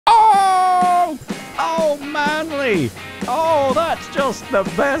me! Oh, that's just the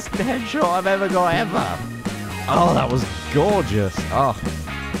best headshot I've ever got ever. Oh, that was gorgeous. Oh.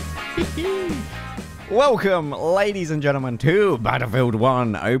 Welcome, ladies and gentlemen, to Battlefield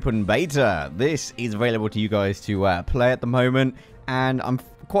 1 Open Beta. This is available to you guys to play at the moment, and I'm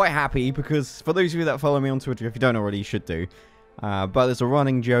quite happy because for those of you that follow me on Twitter, if you don't already, you should do. But there's a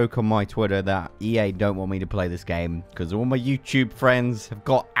running joke on my Twitter that EA don't want me to play this game because all my YouTube friends have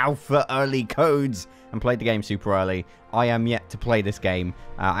got alpha early codes and played the game super early. I am yet to play this game.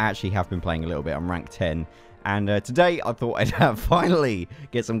 I actually have been playing a little bit. I'm rank 10. And today I thought I'd finally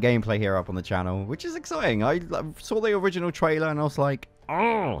get some gameplay here up on the channel, which is exciting. I saw the original trailer and I was like,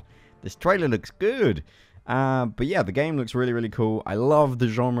 oh, this trailer looks good. But yeah, the game looks really, really cool. I love the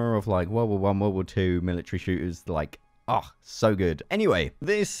genre of like World War I, World War II military shooters. Like, oh, so good. Anyway,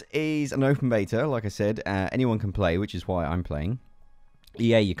 this is an open beta. Like I said, anyone can play, which is why I'm playing.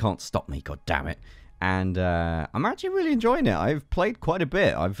 EA, you can't stop me, god damn it. And I'm actually really enjoying it. I've played quite a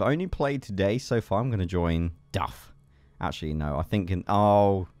bit. I've only played today so far. I'm going to join Duff. Actually, no. I think in...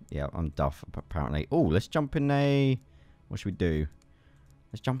 Oh, yeah, I'm Duff, apparently. Oh, let's jump in a... What should we do?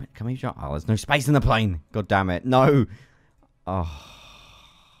 Let's jump in. Can we jump? Oh, there's no space in the plane. God damn it. No. Oh,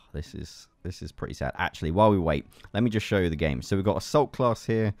 this is pretty sad. Actually, while we wait, let me just show you the game. So we've got Assault class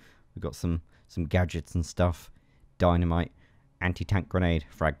here. We've got some gadgets and stuff. Dynamite, anti-tank grenade,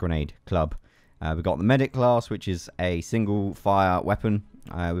 frag grenade, club. We've got the medic class, which is a single fire weapon.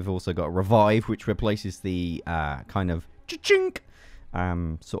 We've also got revive, which replaces the kind of cha-chink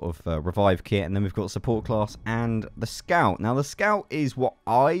sort of revive kit. And then we've got support class and the scout. Now, the scout is what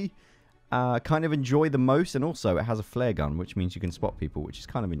I kind of enjoy the most. And also, it has a flare gun, which means you can spot people, which is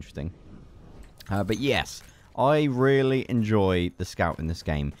kind of interesting. But yes, I really enjoy the scout in this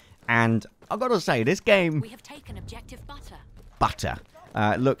game. And I've got to say, this game... We have taken objective butter. Butter.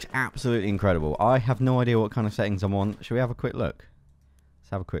 It looks absolutely incredible. I have no idea what kind of settings I'm on. Should we have a quick look? Let's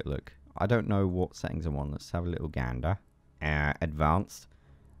have a quick look. I don't know what settings I'm on. Let's have a little gander. Advanced.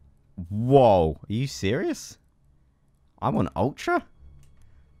 Whoa. Are you serious? I'm on Ultra? I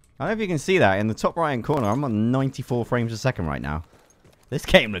don't know if you can see that. In the top right-hand corner, I'm on 94 frames a second right now. This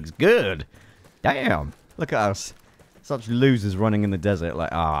game looks good. Damn. Look at us. Such losers running in the desert.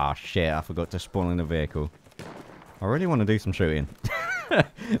 Like, ah, shit. I forgot to spawn in a vehicle. I really want to do some shooting.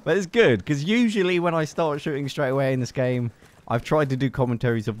 But it's good, because usually when I start shooting straight away in this game, I've tried to do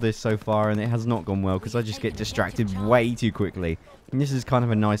commentaries of this so far, and it has not gone well, because I just get distracted way too quickly. And this is kind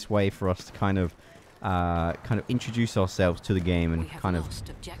of a nice way for us to kind of introduce ourselves to the game and kind of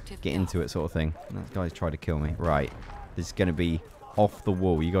get into it sort of thing. And that guy's tried to kill me. Right. This is going to be off the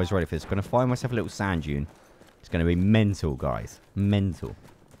wall. You guys ready for this? I'm going to find myself a little sand dune. It's going to be mental, guys. Mental.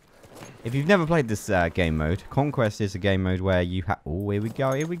 If you've never played this game mode, Conquest is a game mode where you have... Oh, here we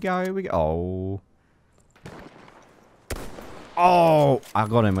go, here we go, here we go. Oh. Oh! I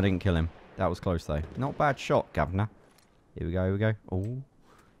got him, I didn't kill him. That was close, though. Not bad shot, governor. Here we go, here we go. Oh.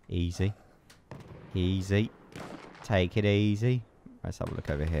 Easy. Easy. Take it easy. Let's have a look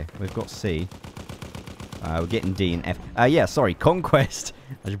over here. We've got C. We're getting D and F. Yeah, sorry. Conquest,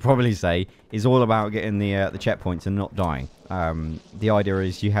 I should probably say, is all about getting the checkpoints and not dying. The idea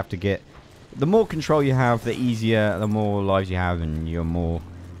is you have to get... The more control you have, the easier, the more lives you have, and you're more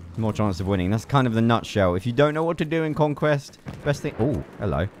chance of winning. That's kind of the nutshell. If you don't know what to do in Conquest, best thing... Oh,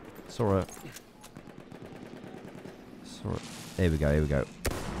 hello. Saw a... There we go, here we go.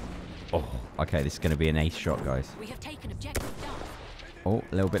 Oh, okay, this is going to be an ace shot, guys. We have taken objective Duff. Oh,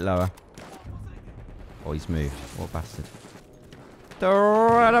 a little bit lower. Oh, he's moved. What a bastard.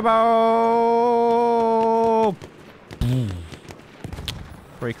 Incredible!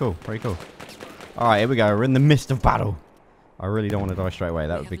 Pretty cool, pretty cool. Alright, here we go. We're in the midst of battle. I really don't want to die straight away.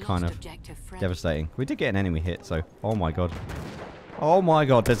 That would be kind of devastating. We did get an enemy hit, so... Oh my god. Oh my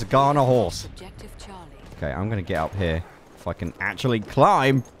god, there's a guy on a horse. Okay, I'm going to get up here. If I can actually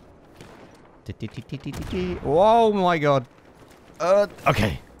climb. Oh my god.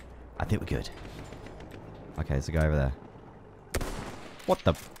 Okay. I think we're good. Okay, there's a guy over there. What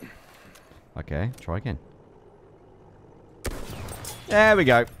the... Okay, try again. There we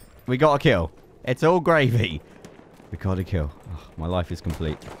go. We got a kill. It's all gravy. We got a kill. Oh, my life is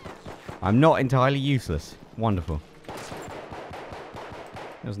complete. I'm not entirely useless. Wonderful.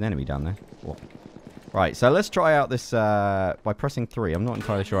 There's an enemy down there. What? Right, so let's try out this by pressing 3. I'm not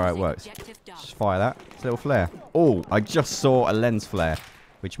entirely sure how it works. Just fire that. It's a little flare. Oh, I just saw a lens flare,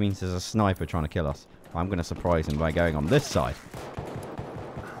 which means there's a sniper trying to kill us. I'm going to surprise him by going on this side.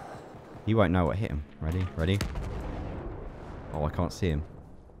 He won't know what hit him. Ready? Ready? Oh, I can't see him.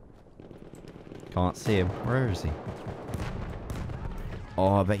 Can't see him. Where is he?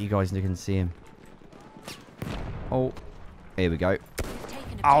 Oh, I bet you guys can see him. Oh, here we go. We've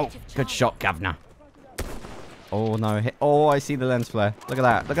taken Oh, objective good Charlie. shot, governor. Oh, no. Oh, I see the lens flare. Look at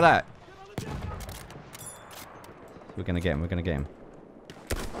that. Look at that. We're going to get him. We're going to get him.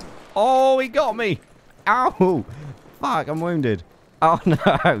 Oh, he got me. Ow. Fuck, I'm wounded. Oh, no.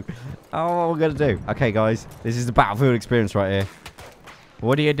 Oh, what are we going to do? Okay, guys. This is the Battlefield experience right here.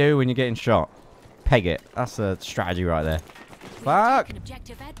 What do you do when you're getting shot? Peg it. That's a strategy right there. We've Fuck. taken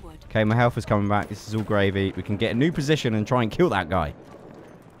objective Edward. Okay, my health is coming back. This is all gravy. We can get a new position and try and kill that guy.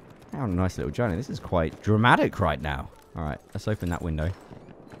 Oh, nice little journey. This is quite dramatic right now. All right, let's open that window.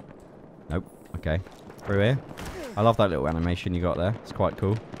 Nope. Okay. Through here. I love that little animation you got there. It's quite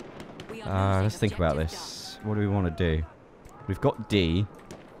cool. We are losing Let's think about objective this. What do we want to do? We've got D.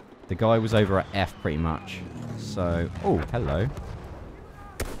 The guy was over at F pretty much. So, oh, hello.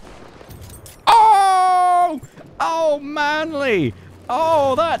 Oh! Oh, Manly!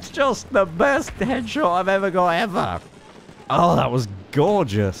 Oh, that's just the best headshot I've ever got ever. Oh, that was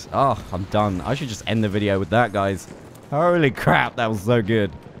gorgeous. Oh, I'm done. I should just end the video with that, guys. Holy crap, that was so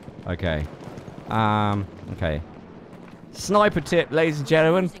good. Okay. Okay. Sniper tip, ladies and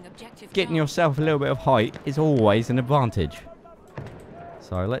gentlemen. Losing objective Getting Charlie. yourself a little bit of height is always an advantage.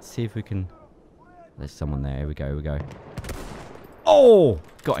 So let's see if we can... There's someone there. Here we go. Here we go. Oh!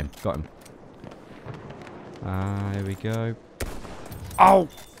 Got him. Got him. Here we go. Oh!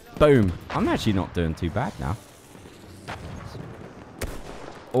 Boom. I'm actually not doing too bad now.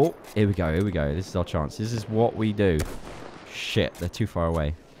 Oh, here we go. Here we go. This is our chance. This is what we do. Shit, they're too far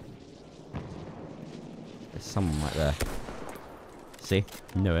away. There's someone right there. See?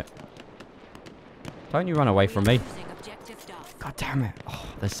 Knew it. Don't you run away from me. Losing objective Duff. God damn it. Oh,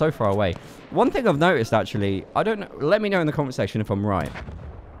 they're so far away. One thing I've noticed, actually, I don't know. Let me know in the comment section if I'm right.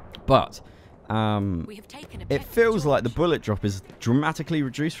 But, We have taken it objective feels like the George. bullet drop is dramatically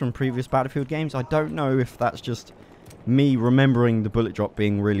reduced from previous Battlefield games. I don't know if that's just me remembering the bullet drop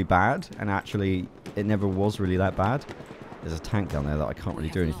being really bad, and actually it never was really that bad. There's a tank down there that I can't really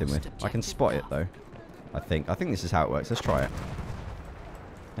do anything with. I can spot it though. I think this is how it works. Let's try it.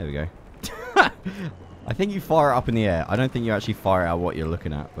 There we go. I think you fire it up in the air. I don't think you actually fire out what you're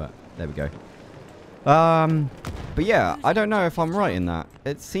looking at, but there we go. But yeah, I don't know if I'm right in that.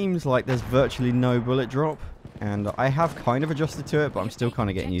 It seems like there's virtually no bullet drop, and I have kind of adjusted to it, but I'm still kind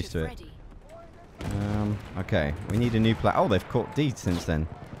of getting used to it. Okay, we need a new play. Oh, they've caught D since then.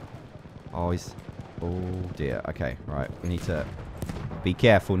 Oh, he's... Oh, dear. Okay, right. We need to be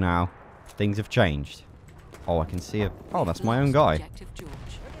careful now. Things have changed. Oh, I can see a... Oh, that's my own guy. Objective George.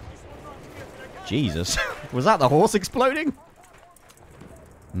 Jesus. Was that the horse exploding?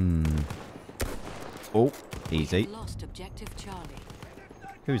 Hmm. Oh, easy. We've lost objective Charlie.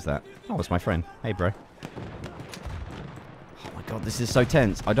 Who's that? Oh, it's my friend. Hey, bro. Oh, my God. This is so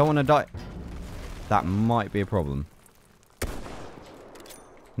tense. I don't want to die. That might be a problem.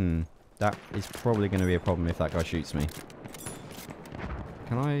 That is probably going to be a problem if that guy shoots me.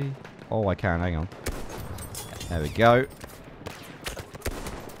 Can I... Oh, I can. Hang on. There we go.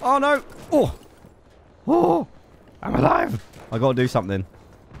 Oh, no. Oh. Oh. I'm alive. I got to do something.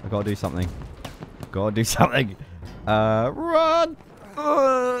 I got to do something. Got to do something. Run.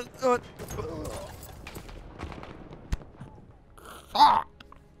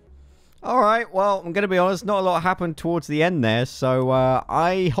 Alright, well, I'm going to be honest, not a lot happened towards the end there, so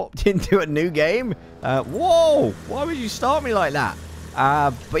I hopped into a new game. Whoa! Why would you start me like that?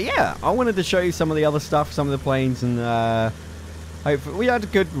 But yeah, I wanted to show you some of the other stuff, some of the planes, and hopefully we had a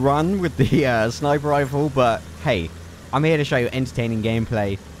good run with the sniper rifle, but hey, I'm here to show you entertaining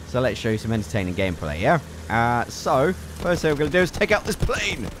gameplay, so let's show you some entertaining gameplay, yeah? So, first thing we're going to do is take out this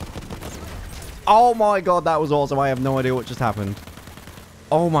plane! Oh my god, that was awesome, I have no idea what just happened.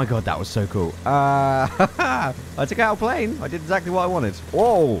 Oh my god, that was so cool. I took out a plane. I did exactly what I wanted.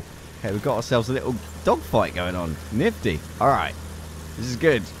 Whoa. Okay, we've got ourselves a little dogfight going on. Nifty. Alright. This is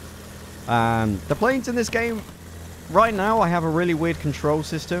good. The planes in this game, right now, I have a really weird control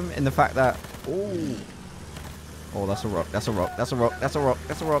system in the fact that... Oh. Oh, that's a rock. That's a rock. That's a rock. That's a rock.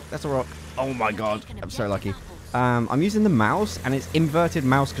 That's a rock. That's a rock. Oh my god. I'm so lucky. I'm using the mouse, and it's inverted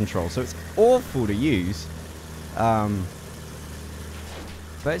mouse control, so it's awful to use.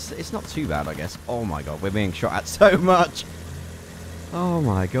 But it's not too bad, I guess. Oh my god, we're being shot at so much. Oh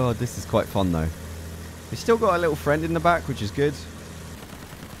my god, this is quite fun though. We've still got a little friend in the back, which is good.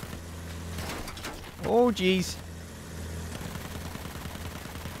 Oh jeez.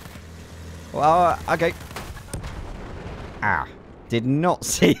 Well, okay. Ah, did not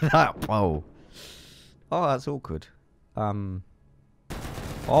see that. Whoa. Oh, that's awkward.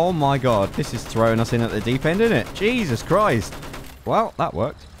 Oh my god, this is throwing us in at the deep end, isn't it? Jesus Christ. Well, that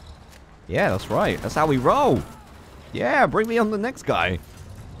worked. Yeah, that's right. That's how we roll. Yeah, bring me on the next guy.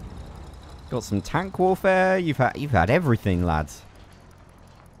 Got some tank warfare. You've had everything, lads.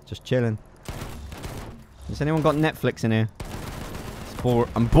 Just chilling. Has anyone got Netflix in here?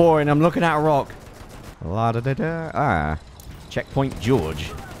 I'm boring. I'm looking at a rock. La da da da. Ah, checkpoint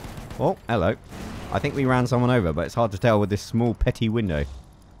George. Oh, hello. I think we ran someone over, but it's hard to tell with this small petty window.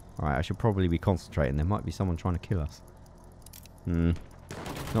 All right, I should probably be concentrating. There might be someone trying to kill us.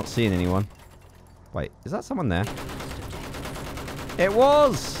 Not seeing anyone. Wait, is that someone there? It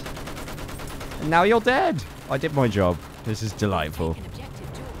was! And now you're dead! I did my job. This is delightful.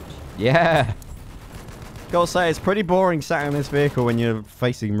 Yeah! Gotta say, it's pretty boring sat in this vehicle when you're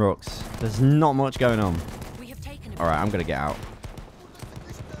facing rocks. There's not much going on. Alright, I'm gonna get out.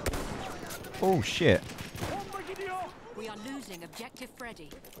 Oh, shit. We are losing objective Freddy.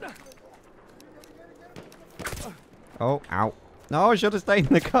 Oh, ow. No, I should have stayed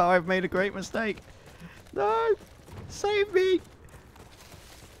in the car. I've made a great mistake. No! Save me!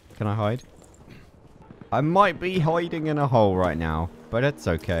 Can I hide? I might be hiding in a hole right now, but it's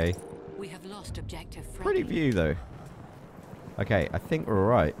okay. We have lost objective Freddy. Pretty view, though. Okay, I think we're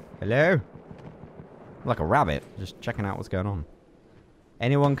alright. Hello? I'm like a rabbit, just checking out what's going on.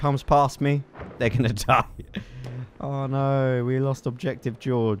 Anyone comes past me, they're gonna die. Oh no, we lost objective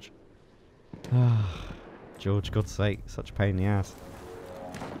George. George, God's sake, such a pain in the ass.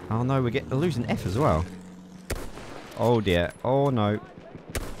 Oh no, we're losing F as well. Oh dear. Oh no.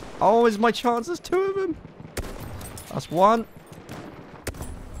 Oh, is my chance? There's two of them. That's one.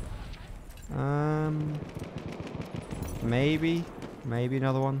 Maybe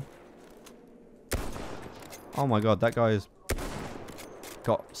another one. Oh my god, that guy's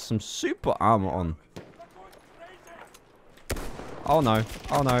got some super armor on. Oh no.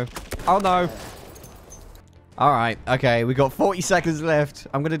 Oh no. Oh no. Alright, okay, we got 40 seconds left.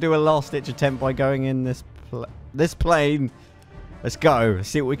 I'm going to do a last-ditch attempt by going in this plane. Let's go. Let's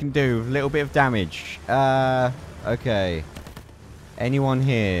see what we can do with a little bit of damage. Okay. Anyone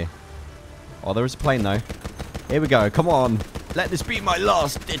here? Oh, there is a plane, though. Here we go. Come on. Let this be my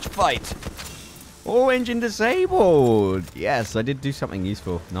last-ditch fight. Oh, engine disabled. Yes, I did do something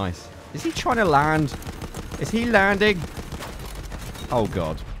useful. Nice. Is he trying to land? Is he landing? Oh,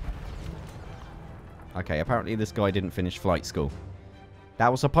 God. Okay, apparently this guy didn't finish flight school. That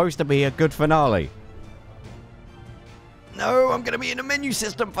was supposed to be a good finale. No, I'm going to be in a menu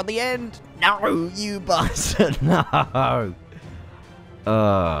system for the end. No, you bastard. No.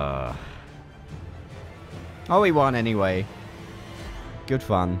 Oh, we won anyway. Good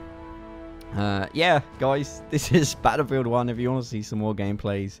fun. Yeah, guys, this is Battlefield 1. If you want to see some more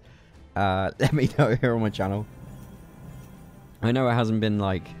gameplays, let me know here on my channel. I know it hasn't been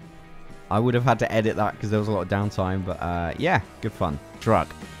like... I would have had to edit that because there was a lot of downtime, but yeah, good fun. Truck.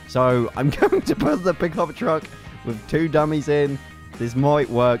 So I'm going to put the pickup truck with 2 dummies in. This might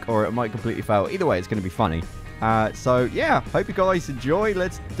work or it might completely fail. Either way, it's going to be funny. So yeah, hope you guys enjoy.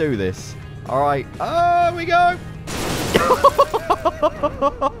 Let's do this. All right. Oh, we go.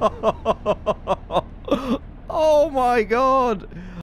 Oh my God.